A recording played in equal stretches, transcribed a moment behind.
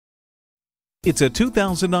It's a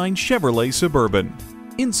 2009 Chevrolet Suburban.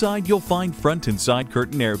 Inside, you'll find front and side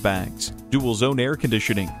curtain airbags, dual zone air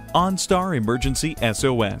conditioning, OnStar emergency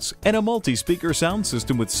SOS, and a multi-speaker sound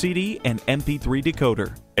system with CD and MP3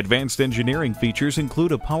 decoder. Advanced engineering features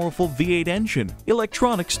include a powerful V8 engine,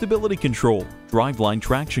 electronic stability control, driveline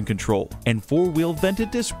traction control, and four-wheel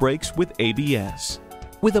vented disc brakes with ABS.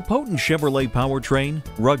 With a potent Chevrolet powertrain,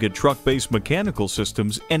 rugged truck-based mechanical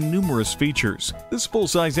systems, and numerous features, this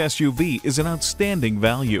full-size SUV is an outstanding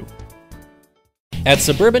value. At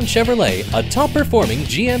Suburban Chevrolet, a top-performing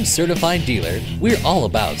GM-certified dealer, we're all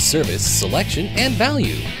about service, selection, and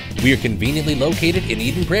value. We are conveniently located in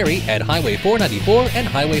Eden Prairie at Highway 494 and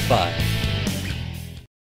Highway 5.